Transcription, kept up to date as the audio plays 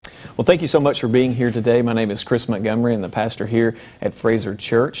Well, thank you so much for being here today. My name is Chris Montgomery. I'm the pastor here at Fraser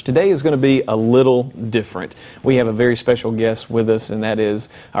Church. Today is going to be a little different. We have a very special guest with us, and that is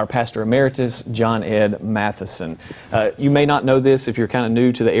our Pastor Emeritus, John Ed Matheson. You may not know this if you're kind of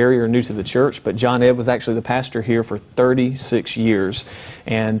new to the area or new to the church, but John Ed was actually the pastor here for 36 years.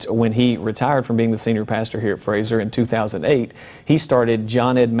 And when he retired from being the senior pastor here at Fraser in 2008, he started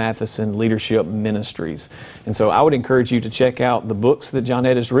John Ed Matheson Leadership Ministries. And so I would encourage you to check out the books that John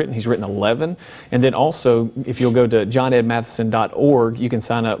Ed has written. He's written 11. And then also, if you'll go to johnedmatheson.org, you can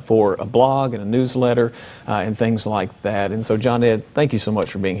sign up for a blog and a newsletter and things like that. And so, John Ed, thank you so much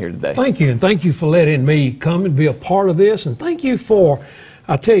for being here today. Thank you, and thank you for letting me come and be a part of this. And thank you for,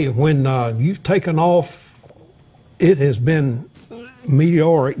 I tell you, when you've taken off, it has been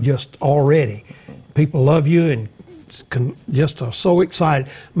meteoric just already. People love you and just are so excited.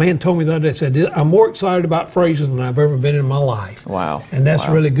 Man told me the other day, said, I'm more excited about Fraser than I've ever been in my life. Wow. And that's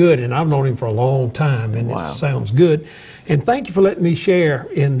really good. And I've known him for a long time, and it sounds good. And thank you for letting me share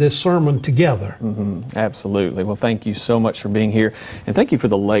in this sermon together. Absolutely. Well, thank you so much for being here. And thank you for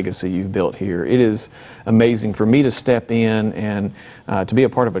the legacy you've built here. It is amazing for me to step in and to be a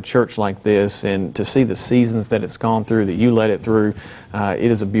part of a church like this and to see the seasons that it's gone through, that you led it through.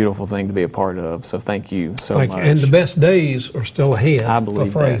 It is a beautiful thing to be a part of. So thank you so much. And the best days are still ahead for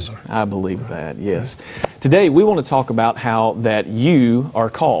Fraser. I believe that, yes. Today we want to talk about how that you are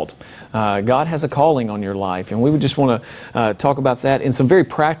called. God has a calling on your life, and we would just want to talk about that in some very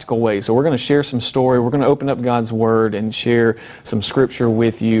practical ways. So we're going to share some story. We're going to open up God's Word and share some Scripture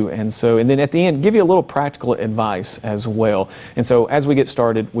with you, and then at the end, give you a little practical advice as well. And so as we get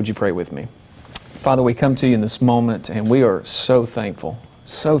started, would you pray with me? Father, we come to you in this moment, and we are so thankful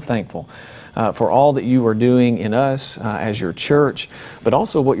for all that you are doing in us as your church, but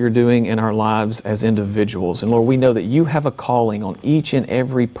also what you're doing in our lives as individuals. And Lord, we know that you have a calling on each and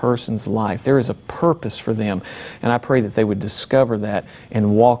every person's life. There is a purpose for them, and I pray that they would discover that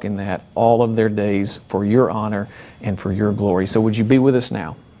and walk in that all of their days for your honor and for your glory. So would you be with us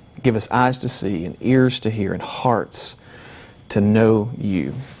now? Give us eyes to see and ears to hear and hearts to know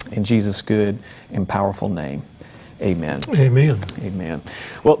you. In Jesus' good and powerful name. Amen. Amen. Amen.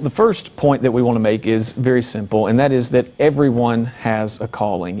 Well, the first point that we want to make is very simple, and that is that everyone has a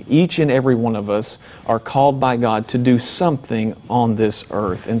calling. Each and every one of us are called by God to do something on this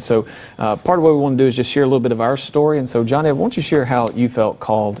earth. And so part of what we want to do is just share a little bit of our story. And so, John Ed, why don't you share how you felt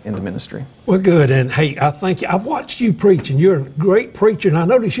called into ministry? Well, good. And hey, I thank you. I've watched you preach, and you're a great preacher. And I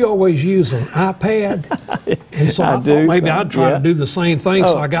notice you always use an iPad. And so I thought maybe I'd try to do the same thing.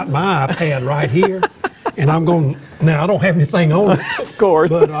 So I got my iPad right here. And I'm going, now I don't have anything on it. Of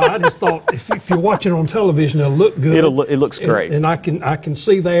course. But I just thought if you're watching on television, it'll look good. It looks great. And I can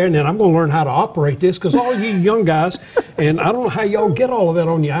see there, and then I'm going to learn how to operate this, because all you young guys, and I don't know how y'all get all of that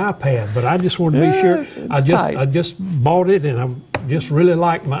on your iPad, but I just want to be sure. I just bought it, and I just really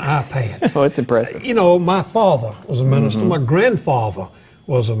like my iPad. Oh, it's impressive. You know, my father was a minister. My grandfather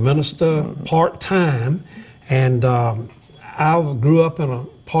was a minister part-time, and I grew up in a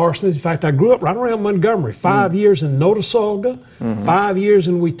parsonage. In fact, I grew up right around Montgomery. 5 years in Notasulga, 5 years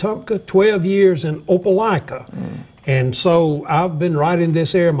in Wetumpka, 12 years in Opelika. And so I've been right in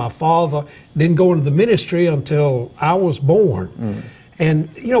this area. My father didn't go into the ministry until I was born. And,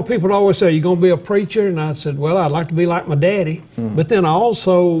 you know, people would always say, you're going to be a preacher? And I said, well, I'd like to be like my daddy. But then I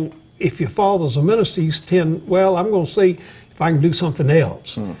also, if your father's a minister, you tend, well, I'm going to see if I can do something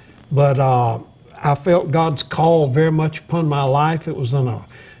else. But I felt God's call very much upon my life. It was on a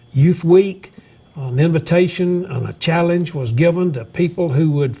youth week. An invitation and a challenge was given to people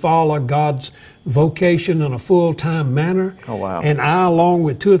who would follow God's vocation in a full-time manner. Oh, wow. And I, along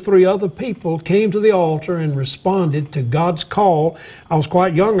with 2 or 3 other people, came to the altar and responded to God's call. I was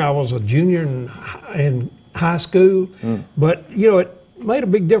quite young. I was a junior in high school. But, you know, it made a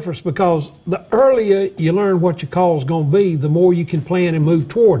big difference, because the earlier you learn what your call is going to be, the more you can plan and move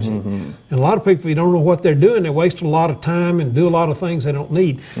towards it. And a lot of people, you don't know what they're doing. They waste a lot of time and do a lot of things they don't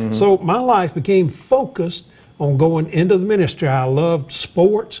need. So my life became focused on going into the ministry. I loved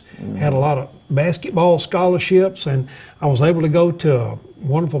sports, had a lot of basketball scholarships, and I was able to go to a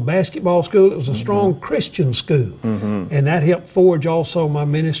wonderful basketball school. It was a strong Christian school, and that helped forge also my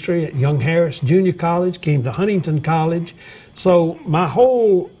ministry at Young Harris Junior College, came to Huntington College. So my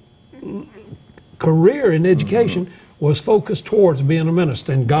whole career in education was focused towards being a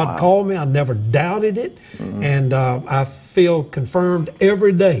minister, and God called me. I never doubted it, and I feel confirmed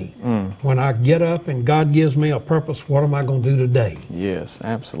every day when I get up and God gives me a purpose. What am I going to do today? Yes,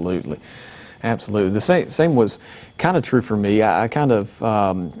 absolutely. Absolutely. The same was kind of true for me. I kind of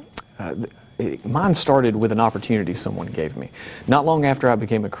mine started with an opportunity someone gave me. Not long after I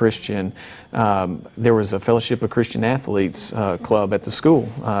became a Christian, there was a Fellowship of Christian Athletes club at the school,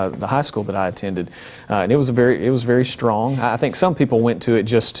 the high school that I attended, and it was very strong. I think some people went to it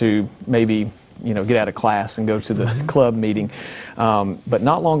just to maybe get out of class and go to the club meeting. But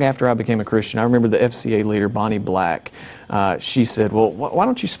not long after I became a Christian, I remember the FCA leader, Bonnie Black. She said, well, why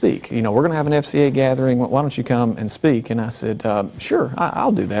don't you speak? We're going to have an FCA gathering. Why don't you come and speak? And I said, sure,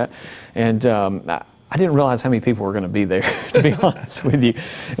 I'll do that. And I didn't realize how many people were going to be there, to be honest with you.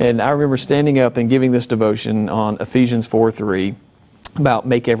 And I remember standing up and giving this devotion on Ephesians 4:3 about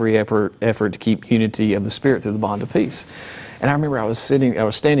make every effort to keep unity of the Spirit through the bond of peace. And I remember I was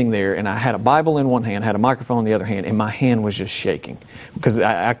standing there, and I had a Bible in one hand, had a microphone in the other hand, and my hand was just shaking because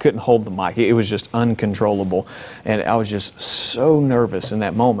I couldn't hold the mic. It was just uncontrollable, and I was just so nervous in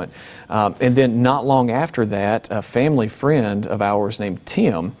that moment. And then not long after that, a family friend of ours named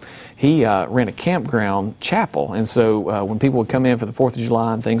Tim, he ran a campground chapel, and so when people would come in for the 4th of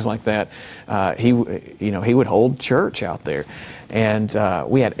July and things like that, he would hold church out there. And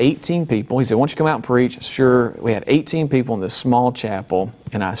we had 18 people. He said, "Why don't you come out and preach?" Sure. We had 18 people in this small chapel,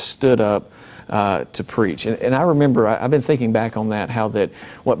 and I stood up to preach. And I remember, I've been thinking back on that, how that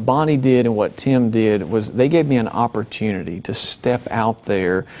what Bonnie did and what Tim did was they gave me an opportunity to step out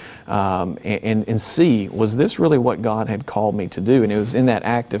there and see, was this really what God had called me to do? And it was in that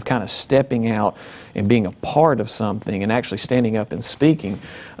act of kind of stepping out and being a part of something and actually standing up and speaking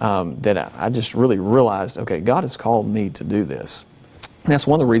that I just really realized, okay, God has called me to do this. And that's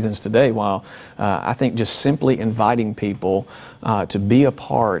one of the reasons today, while I think just simply inviting people to be a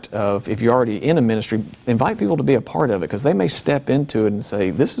part of, if you're already in a ministry, invite people to be a part of it, because they may step into it and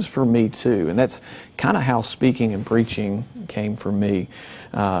say, this is for me too. And that's kind of how speaking and preaching came for me.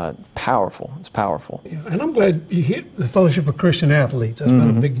 Powerful. It's powerful. Yeah, and I'm glad you hit the Fellowship of Christian Athletes. That's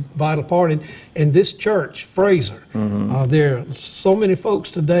been a big, vital part. In this church, Fraser, there are so many folks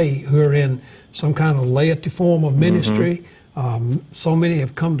today who are in some kind of laity form of ministry. So many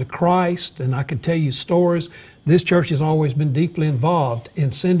have come to Christ, and I could tell you stories. This church has always been deeply involved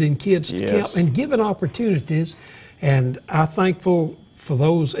in sending kids to camp and giving opportunities, and I'm thankful for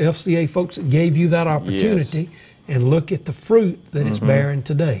those FCA folks that gave you that opportunity. And look at the fruit that it's bearing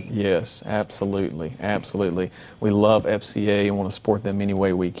today. Yes, absolutely, absolutely. We love FCA and want to support them any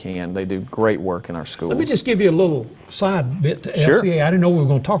way we can. They do great work in our schools. Let me just give you a little side bit to Sure. FCA. I didn't know we were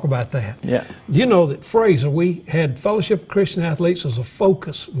going to talk about that. Yeah. You know that Fraser, we had Fellowship of Christian Athletes as a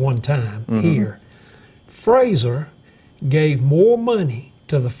focus one time here. Fraser gave more money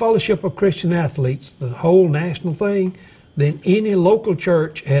to the Fellowship of Christian Athletes, the whole national thing, than any local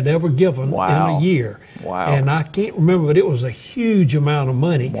church had ever given in a year. Wow. And I can't remember, but it was a huge amount of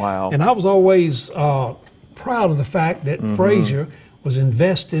money. Wow. And I was always proud of the fact that Fraser was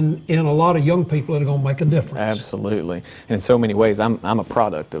investing in a lot of young people that are going to make a difference. Absolutely. And in so many ways, I'm a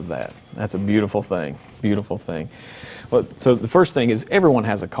product of that. That's a beautiful thing. Beautiful thing. Well, so the first thing is everyone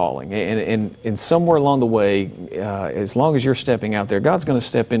has a calling, and somewhere along the way, as long as you're stepping out there, God's going to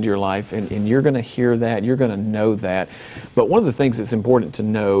step into your life, and you're going to hear that, you're going to know that. But one of the things that's important to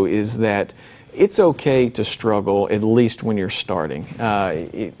know is that it's okay to struggle, at least when you're starting.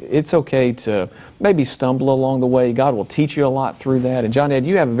 It's okay to maybe stumble along the way. God will teach you a lot through that. And John Ed,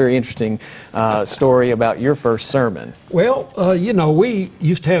 you have a very interesting story about your first sermon. Well, we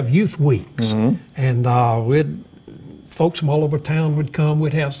used to have youth weeks, and folks from all over town would come.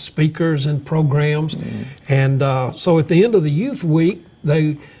 We'd have speakers and programs. And so at the end of the youth week,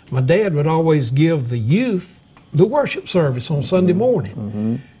 my dad would always give the youth the worship service on Sunday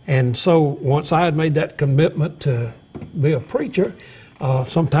morning. And so once I had made that commitment to be a preacher,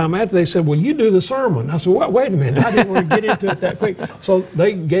 sometime after they said, well, you do the sermon. I said, wait a minute, I didn't want to get into it that quick. So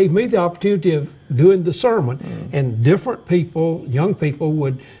they gave me the opportunity of doing the sermon. And different people, young people,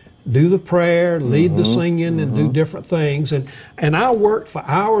 would do the prayer, lead the singing, and do different things. And I worked for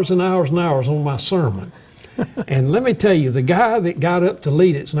hours and hours and hours on my sermon. And let me tell you, the guy that got up to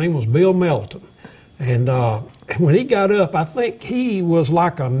lead it, his name was Bill Melton. And when he got up, I think he was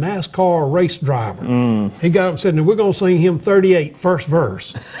like a NASCAR race driver. He got up and said, now we're going to sing hymn 38, first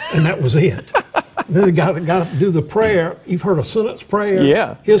verse. And that was it. Then the guy that got up to do the prayer, you've heard a sentence prayer?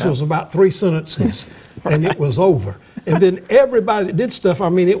 Yeah. His was about 3 sentences, and it was over. And then everybody that did stuff,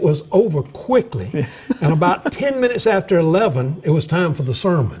 it was over quickly. And about 10 minutes after 11, it was time for the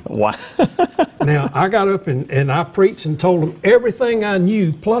sermon. Wow. Now, I got up and I preached and told them everything I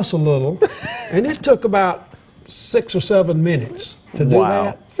knew plus a little. And it took about 6 or 7 minutes to do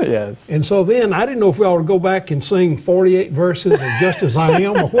that. Yes. And so then I didn't know if we ought to go back and sing 48 verses or Just As I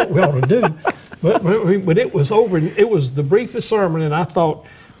Am or what we ought to do. But it was over. And it was the briefest sermon, and I thought,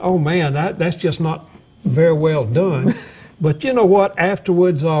 oh man, that's just not very well done. But you know what?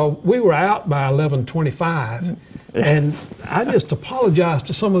 Afterwards, we were out by 11:25, Yes. and I just apologized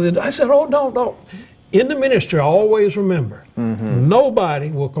to some of them. I said, "Oh, don't." In the ministry, always remember,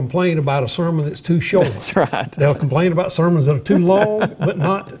 nobody will complain about a sermon that's too short. That's right. They'll complain about sermons that are too long, but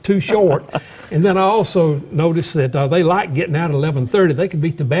not too short. And then I also noticed that they like getting out at 11:30. They can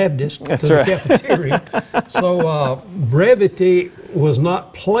beat the Baptist That's to right. the cafeteria. So brevity was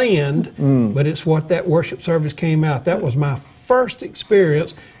not planned, but it's what that worship service came out. That was my first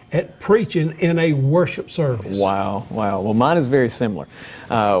experience at preaching in a worship service. Wow, wow. Well, mine is very similar.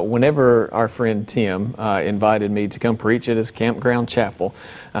 Whenever our friend Tim invited me to come preach at his campground chapel,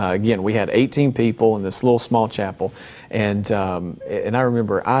 again, we had 18 people in this little small chapel, and I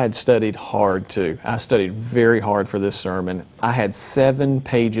remember I had studied hard too. I studied very hard for this sermon. I had 7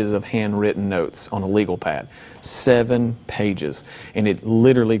 pages of handwritten notes on a legal pad. 7 pages. And it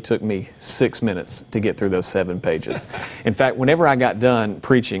literally took me 6 minutes to get through those 7 pages. In fact, whenever I got done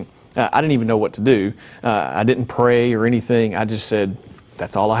preaching, I didn't even know what to do. I didn't pray or anything. I just said,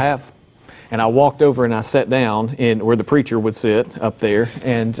 that's all I have. And I walked over and I sat down in where the preacher would sit up there.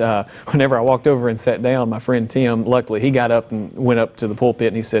 And whenever I walked over and sat down, my friend Tim, luckily, he got up and went up to the pulpit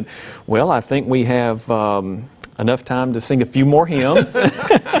and he said, well, I think we have enough time to sing a few more hymns.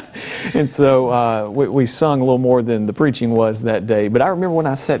 And so we sung a little more than the preaching was that day. But I remember when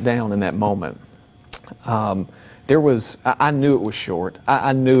I sat down in that moment, I knew it was short.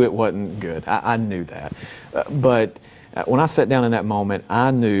 I knew it wasn't good. I knew that. But when I sat down in that moment,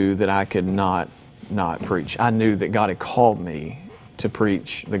 I knew that I could not preach. I knew that God had called me to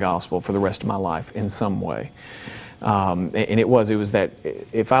preach the gospel for the rest of my life in some way. And it was that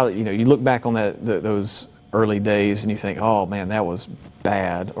if you look back on those early days and you think, oh man, that was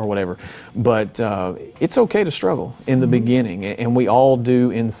bad or whatever. But it's okay to struggle in the beginning, and we all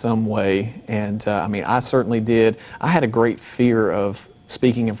do in some way. And I certainly did. I had a great fear of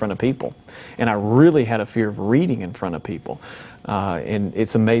speaking in front of people, and I really had a fear of reading in front of people. And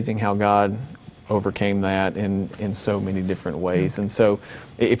it's amazing how God overcame that in so many different ways. And so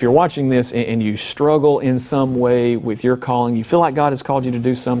if you're watching this and you struggle in some way with your calling, you feel like God has called you to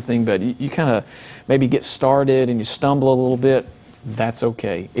do something, but you kind of maybe get started and you stumble a little bit, that's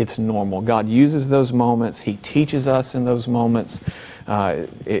okay. It's normal. God uses those moments. He teaches us in those moments.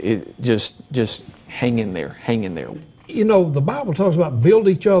 Just hang in there. Hang in there. You know, the Bible talks about build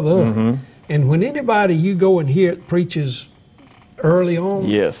each other up. And when anybody you go and hear it preaches early on,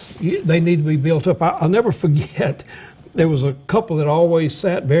 Yes. they need to be built up. I'll never forget, there was a couple that always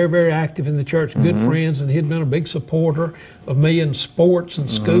sat very, very active in the church, good friends, and he'd been a big supporter of me in sports and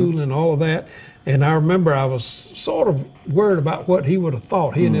school and all of that. And I remember I was sort of worried about what he would have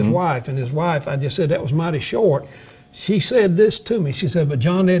thought, he and his wife. And his wife, I just said, that was mighty short. She said this to me. She said, but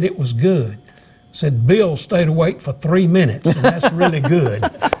John Ed, it was good. Said, Bill stayed awake for 3 minutes, and that's really good.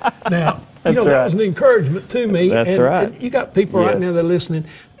 Now, that was an encouragement to me. That's right. And you got people right now that are listening.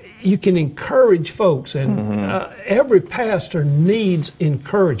 You can encourage folks, and every pastor needs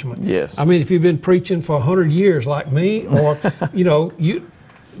encouragement. Yes. I mean, if you've been preaching for 100 years like me, or,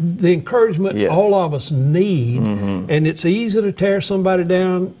 the encouragement all of us need, and it's easy to tear somebody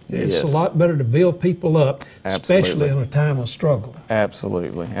down. It's a lot better to build people up, especially in a time of struggle.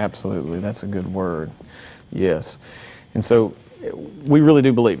 Absolutely, absolutely. That's a good word. Yes. And so we really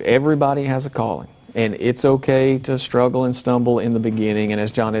do believe everybody has a calling. And it's okay to struggle and stumble in the beginning. And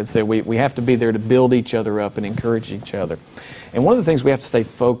as John had said, we have to be there to build each other up and encourage each other. And one of the things we have to stay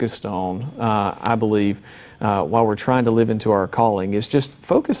focused on, I believe, while we're trying to live into our calling, is just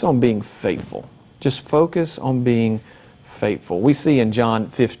focus on being faithful. Just focus on being faithful. We see in John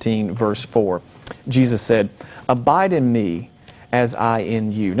 15, verse 4, Jesus said, abide in me as I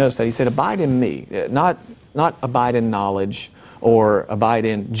in you. Notice that he said, abide in me, not abide in knowledge or abide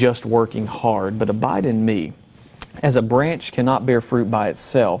in just working hard, but abide in me. As a branch cannot bear fruit by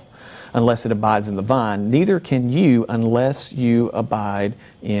itself unless it abides in the vine, neither can you unless you abide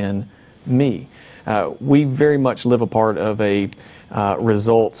in me. We very much live a part of a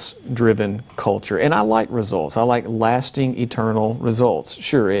results-driven culture, and I like results. I like lasting, eternal results,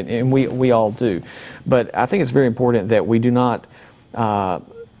 sure, and we all do. But I think it's very important that we do not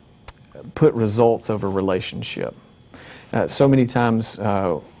put results over relationship. So many times,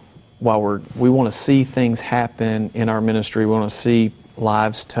 while we want to see things happen in our ministry, we want to see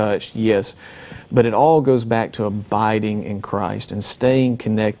lives touched, yes, but it all goes back to abiding in Christ and staying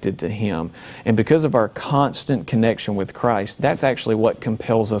connected to Him. And because of our constant connection with Christ, that's actually what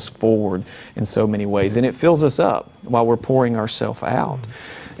compels us forward in so many ways. And it fills us up while we're pouring ourselves out.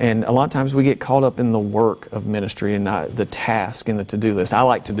 And a lot of times we get caught up in the work of ministry and the task and the to-do list. I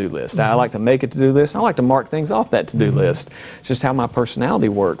like to-do lists. I like to make a to-do list. I like to mark things off that to-do list. It's just how my personality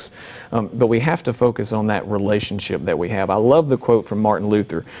works. But we have to focus on that relationship that we have. I love the quote from Martin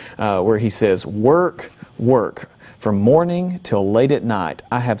Luther where he says, "Work, work. From morning till late at night,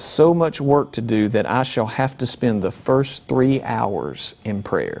 I have so much work to do that I shall have to spend the first 3 hours in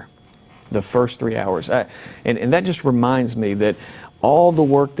prayer." The first 3 hours. And that just reminds me that all the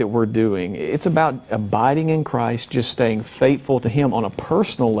work that we're doing, it's about abiding in Christ, just staying faithful to Him on a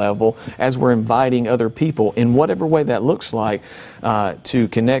personal level as we're inviting other people in whatever way that looks like to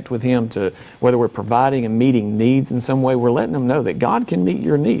connect with Him, to whether we're providing and meeting needs in some way, we're letting them know that God can meet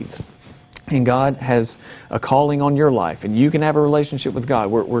your needs. And God has a calling on your life, and you can have a relationship with God.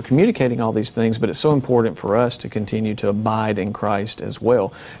 We're communicating all these things, but it's so important for us to continue to abide in Christ as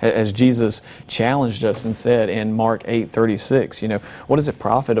well. As Jesus challenged us and said in Mark 8:36, what does it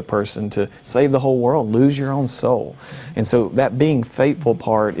profit a person to save the whole world, lose your own soul? And so that being faithful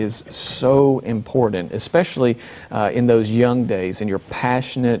part is so important, especially in those young days, and you're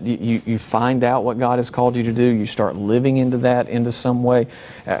passionate, you find out what God has called you to do, you start living into that into some way.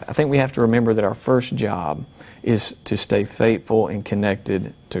 I think we have to remember that our first job is to stay faithful and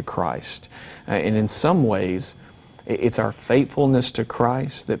connected to Christ. And in some ways, it's our faithfulness to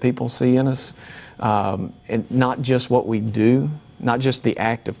Christ that people see in us, and not just what we do, not just the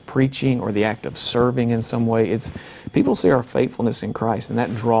act of preaching or the act of serving in some way. It's people see our faithfulness in Christ, and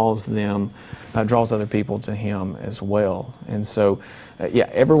that draws other people to Him as well. And so,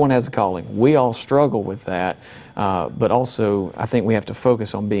 everyone has a calling. We all struggle with that, but also I think we have to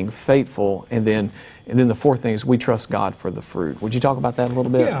focus on being faithful, and then the fourth thing is we trust God for the fruit. Would you talk about that a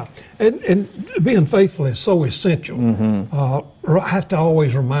little bit? Yeah, and being faithful is so essential. I have to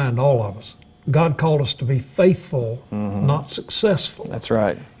always remind all of us, God called us to be faithful, not successful. That's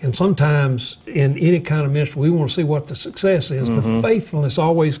right. And sometimes in any kind of ministry, we want to see what the success is. The faithfulness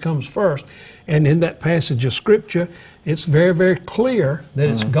always comes first. And in that passage of Scripture, it's very, very clear that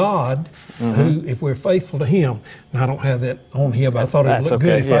it's God who, if we're faithful to Him, and I don't have that on here, but I thought it would look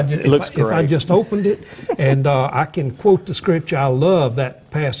good if I just opened it. And I can quote the Scripture. I love that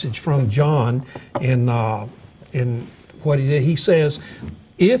passage from John in what he did. He says,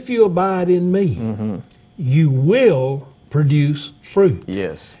 "If you abide in me, you will produce fruit."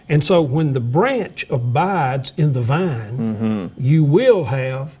 Yes. And so when the branch abides in the vine, you will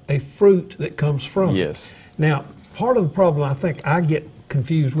have a fruit that comes from it. Yes. Now, part of the problem I think I get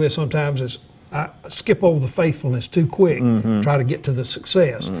confused with sometimes is I skip over the faithfulness too quick, try to get to the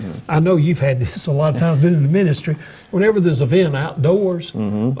success. I know you've had this a lot of times, been in the ministry. Whenever there's an event outdoors,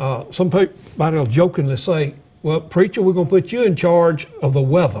 somebody will jokingly say, "Well, preacher, we're going to put you in charge of the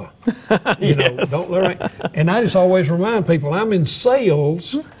weather." Don't let me. And I just always remind people, I'm in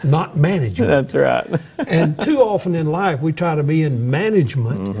sales, not management. That's right. And too often in life, we try to be in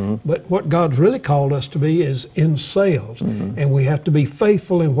management, but what God's really called us to be is in sales. And we have to be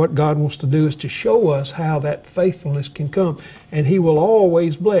faithful in what God wants to do is to show us how that faithfulness can come. And He will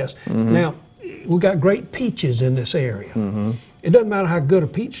always bless. Now, we've got great peaches in this area. It doesn't matter how good a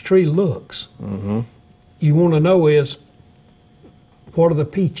peach tree looks. You want to know is, what are the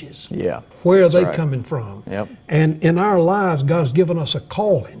peaches? Yeah. Where are they right. coming from? Yep. And in our lives, God's given us a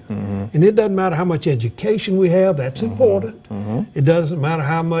calling. And it doesn't matter how much education we have, that's important. It doesn't matter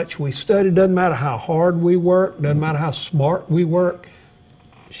how much we study, it doesn't matter how hard we work, it doesn't matter how smart we work.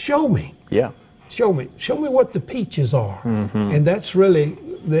 Show me. Yeah. Show me what the peaches are. And that's really,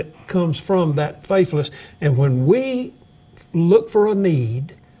 that comes from that faithfulness. And when we look for a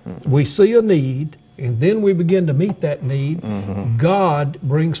need, we see a need, and then we begin to meet that need, God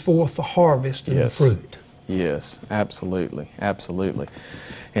brings forth the harvest and the fruit. Yes, absolutely, absolutely.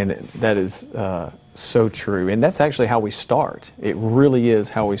 And that is so true. And that's actually how we start. It really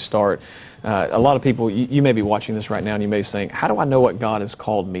is how we start. A lot of people, you may be watching this right now and you may be saying, how do I know what God has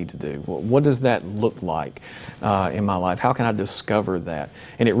called me to do? What does that look like in my life? How can I discover that?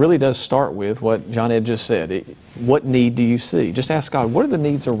 And it really does start with what John Ed just said. What need do you see? Just ask God, what are the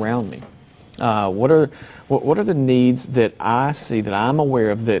needs around me? What are the needs that I see, that I'm aware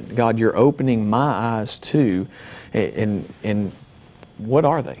of, that God, you're opening my eyes to, and what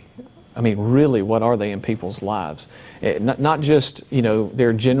are they? I mean, really, what are they in people's lives? Not just,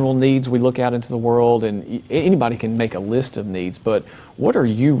 their general needs. We look out into the world, and anybody can make a list of needs, but what are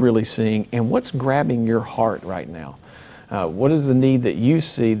you really seeing, and what's grabbing your heart right now? What is the need that you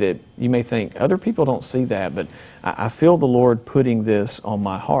see that you may think other people don't see that, but I feel the Lord putting this on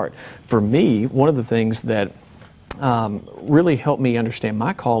my heart? For me, one of the things that really helped me understand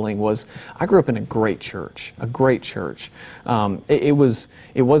my calling was I grew up in a great church, a great church. It was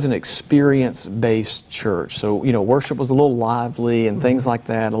an experience-based church, so worship was a little lively and things like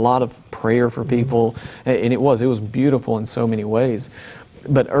that. A lot of prayer for people, and it was beautiful in so many ways.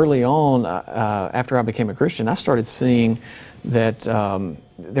 But early on, after I became a Christian, I started seeing that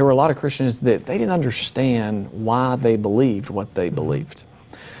there were a lot of Christians that they didn't understand why they believed what they believed.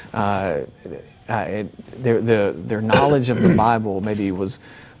 Their knowledge of the Bible maybe was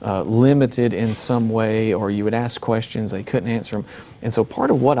limited in some way, or you would ask questions, they couldn't answer them. And so part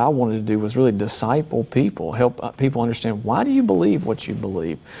of what I wanted to do was really disciple people, help people understand, why do you believe what you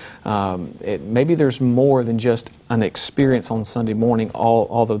believe? Maybe there's more than just an experience on Sunday morning,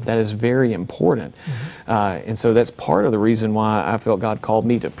 although that is very important. And so that's part of the reason why I felt God called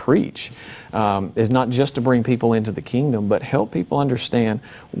me to preach, is not just to bring people into the kingdom, but help people understand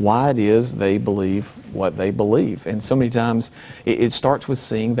why it is they believe what they believe. And so many times it starts with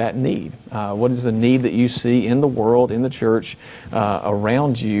seeing that need. What is the need that you see in the world, in the church,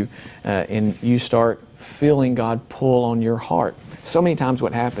 around you, and you start feeling God pull on your heart. So many times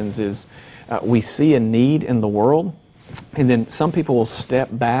what happens is we see a need in the world, and then some people will step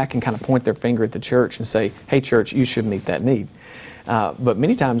back and kind of point their finger at the church and say, hey church, you should meet that need. But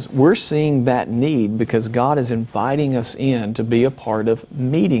many times we're seeing that need because God is inviting us in to be a part of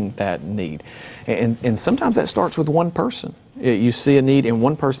meeting that need. And sometimes that starts with one person. You see a need in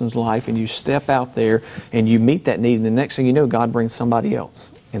one person's life and you step out there and you meet that need, and the next thing you know, God brings somebody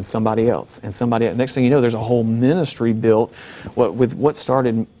else and somebody else and somebody else. Next thing you know, there's a whole ministry built with what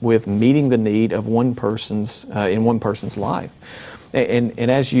started with meeting the need of one person's in one person's life. And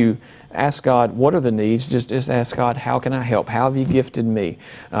as you ask God, what are the needs? Just ask God, how can I help? How have you gifted me?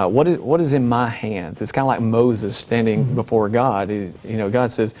 What is in my hands? It's kind of like Moses standing before God.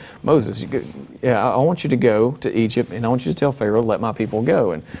 God says, Moses, I want you to go to Egypt, and I want you to tell Pharaoh, let my people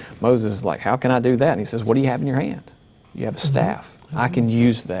go. And Moses is like, how can I do that? And he says, what do you have in your hand? You have a staff. I can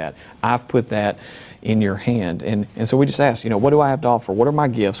use that. I've put that in your hand. And so we just ask, what do I have to offer? What are my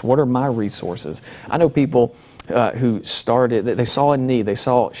gifts? What are my resources? I know people who started, they saw a need. They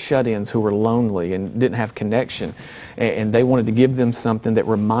saw shut-ins who were lonely and didn't have connection, and they wanted to give them something that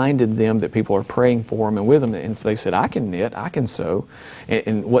reminded them that people are praying for them and with them. And so they said, I can knit, I can sew.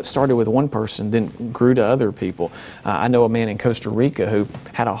 And what started with one person then grew to other people. I know a man in Costa Rica who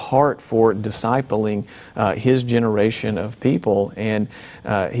had a heart for discipling his generation of people, and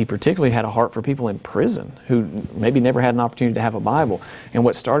he particularly had a heart for people in prison who maybe never had an opportunity to have a Bible. And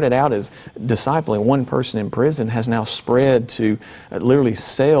what started out as discipling one person in prison has now spread to literally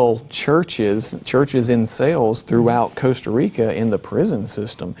sell churches in sales throughout Costa Rica in the prison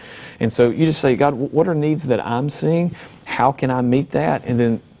system. And so you just say, God, what are needs that I'm seeing? How can I meet that? And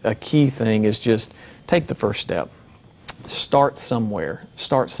then a key thing is just take the first step. Start somewhere.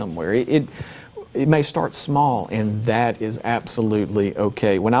 It may start small, and that is absolutely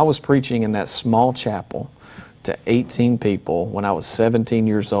okay. When I was preaching in that small chapel to 18 people when I was 17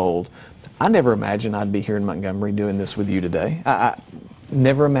 years old, I never imagined I'd be here in Montgomery doing this with you today. I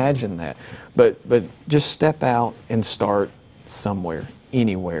never imagined that. But just step out and start somewhere,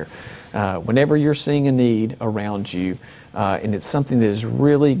 anywhere. Whenever you're seeing a need around you, and it's something that is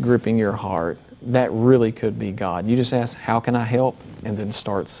really gripping your heart, that really could be God. You just ask, how can I help? And then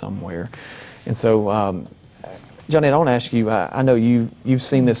start somewhere. And so, Johnny, I want to ask you, I know you've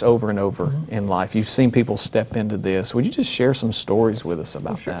seen this over and over in life. You've seen people step into this. Would you just share some stories with us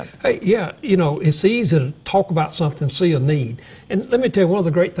about that? Hey, yeah, it's easy to talk about something, see a need. And let me tell you, one of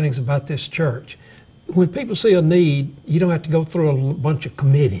the great things about this church, when people see a need, you don't have to go through a bunch of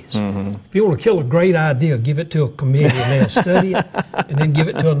committees. If you want to kill a great idea, give it to a committee and they'll study it, and then give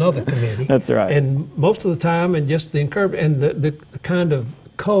it to another committee. That's right. And most of the time, and just the encouragement and the kind of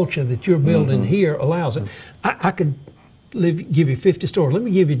culture that you're building here allows it. I could give you 50 stories. Let me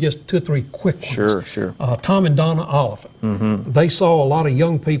give you just 2 or 3 quick ones. Sure. Tom and Donna Oliphant. They saw a lot of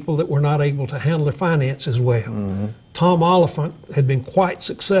young people that were not able to handle their finances well. Tom Oliphant had been quite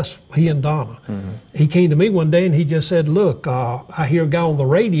successful, he and Donna. He came to me one day and he just said, look, I hear a guy on the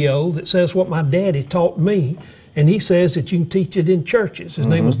radio that says what my daddy taught me, and he says that you can teach it in churches. His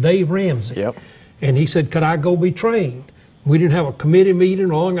name was Dave Ramsey. Yep. And he said, could I go be trained? We didn't have a committee meeting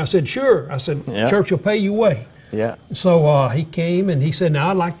long. I said, sure. I said, church will pay you way. Yeah. So he came and he said,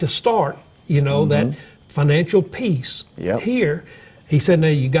 now I'd like to start, that financial piece here. He said, now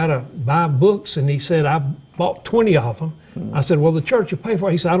you got to buy books. And he said, I bought 20 of them. I said, well, the church will pay for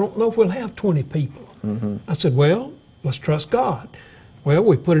it. He said, I don't know if we'll have 20 people. I said, well, let's trust God. Well,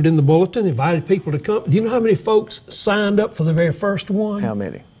 we put it in the bulletin, invited people to come. Do you know how many folks signed up for the very first one? How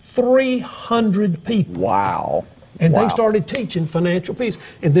many? 300 people. Wow. And Wow. they started teaching financial peace.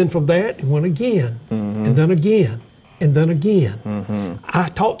 And then from that, it went again, and then again, and then again. I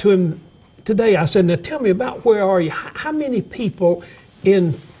talked to him today. I said, now tell me about where are you? How many people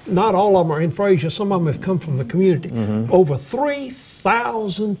not all of them are in Fraser, some of them have come from the community. Over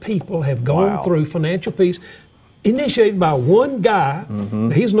 3,000 people have gone Wow. through financial peace, initiated by one guy.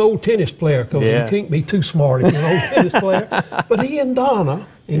 He's an old tennis player, because Yeah. you can't be too smart if you're an old tennis player. But he and Donna,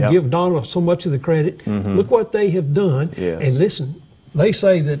 and Yep. give Donna so much of the credit, look what they have done. Yes. And listen, they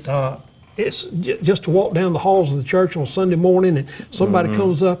say that it's just to walk down the halls of the church on Sunday morning and somebody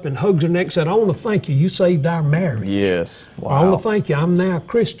comes up and hugs her neck and said, I want to thank you, you saved our marriage. Yes. Or, I Wow. want to thank you, I'm now a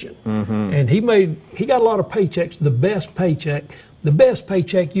Christian. And he got a lot of paychecks. The best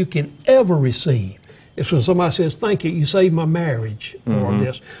paycheck you can ever receive is when somebody says, thank you, you saved my marriage, or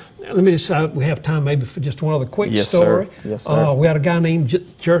this. Let me just say, we have time maybe for just one other quick Yes, story. sir. Yes, sir. We had a guy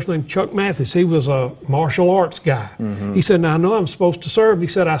church named Chuck Mathis. He was a martial arts guy. He said, now I know I'm supposed to serve. He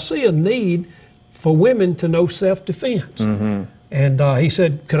said, I see a need for women to know self-defense. And he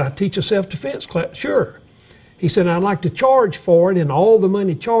said, could I teach a self-defense class? Sure. He said, I'd like to charge for it, and all the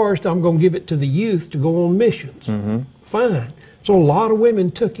money charged, I'm going to give it to the youth to go on missions. Fine. So a lot of women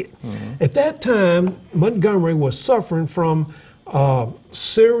took it. At that time, Montgomery was suffering from a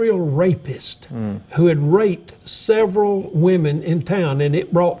serial rapist who had raped several women in town, and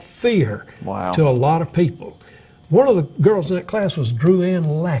it brought fear Wow. to a lot of people. One of the girls in that class was Drew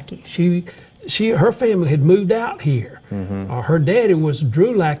Ann Lackey. Her family had moved out here. Her daddy was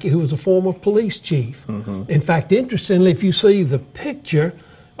Drew Lackey, who was a former police chief. In fact, interestingly, if you see the picture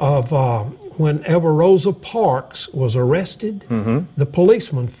of whenever Rosa Parks was arrested, the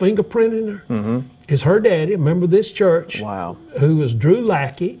policeman fingerprinting her is her daddy, a member of this church, Wow. who was Drew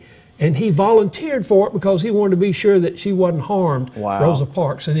Lackey, and he volunteered for it because he wanted to be sure that she wasn't harmed, Wow. Rosa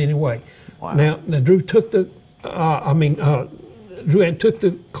Parks, in any way. Wow. Now Drew took Drew Ann took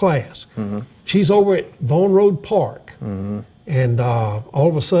the class. She's over at Vaughn Road Park, and all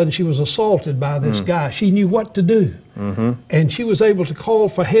of a sudden she was assaulted by this guy. She knew what to do, and she was able to call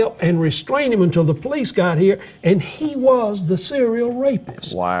for help and restrain him until the police got here, and he was the serial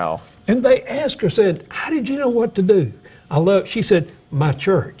rapist. Wow. And they asked her, said, how did you know what to do? She said, my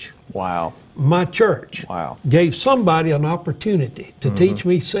church. Wow. My church Wow. gave somebody an opportunity to teach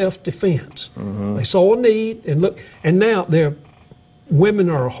me self-defense. They saw a need, and now women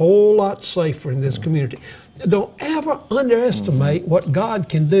are a whole lot safer in this community. Don't ever underestimate what God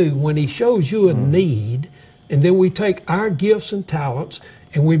can do when He shows you a need, and then we take our gifts and talents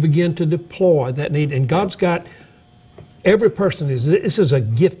and we begin to deploy that need. And God's got every person. This is a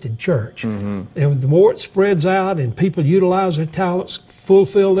gifted church, and the more it spreads out and people utilize their talents,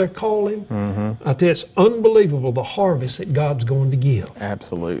 fulfill their calling, I tell you, it's unbelievable the harvest that God's going to give.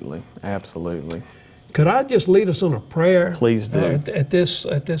 Absolutely. Absolutely. Could I just lead us in a prayer? Please do. At this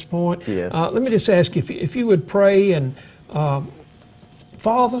point. Yes. Let me just ask you if you would pray. And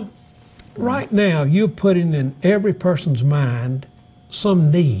Father, right now you're putting in every person's mind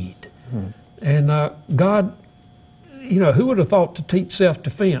some need, and God, who would have thought to teach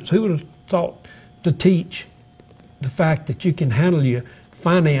self-defense? Who would have thought to teach the fact that you can handle your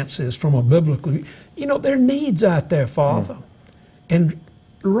finances from a biblical? There are needs out there, Father, and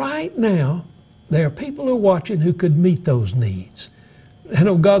right now, there are people who are watching who could meet those needs. And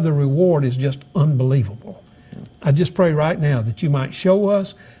oh God, the reward is just unbelievable. I just pray right now that you might show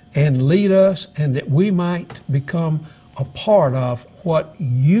us and lead us, and that we might become a part of what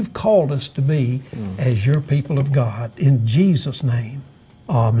you've called us to be as your people of God. In Jesus' name,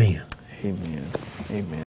 amen. Amen. Amen.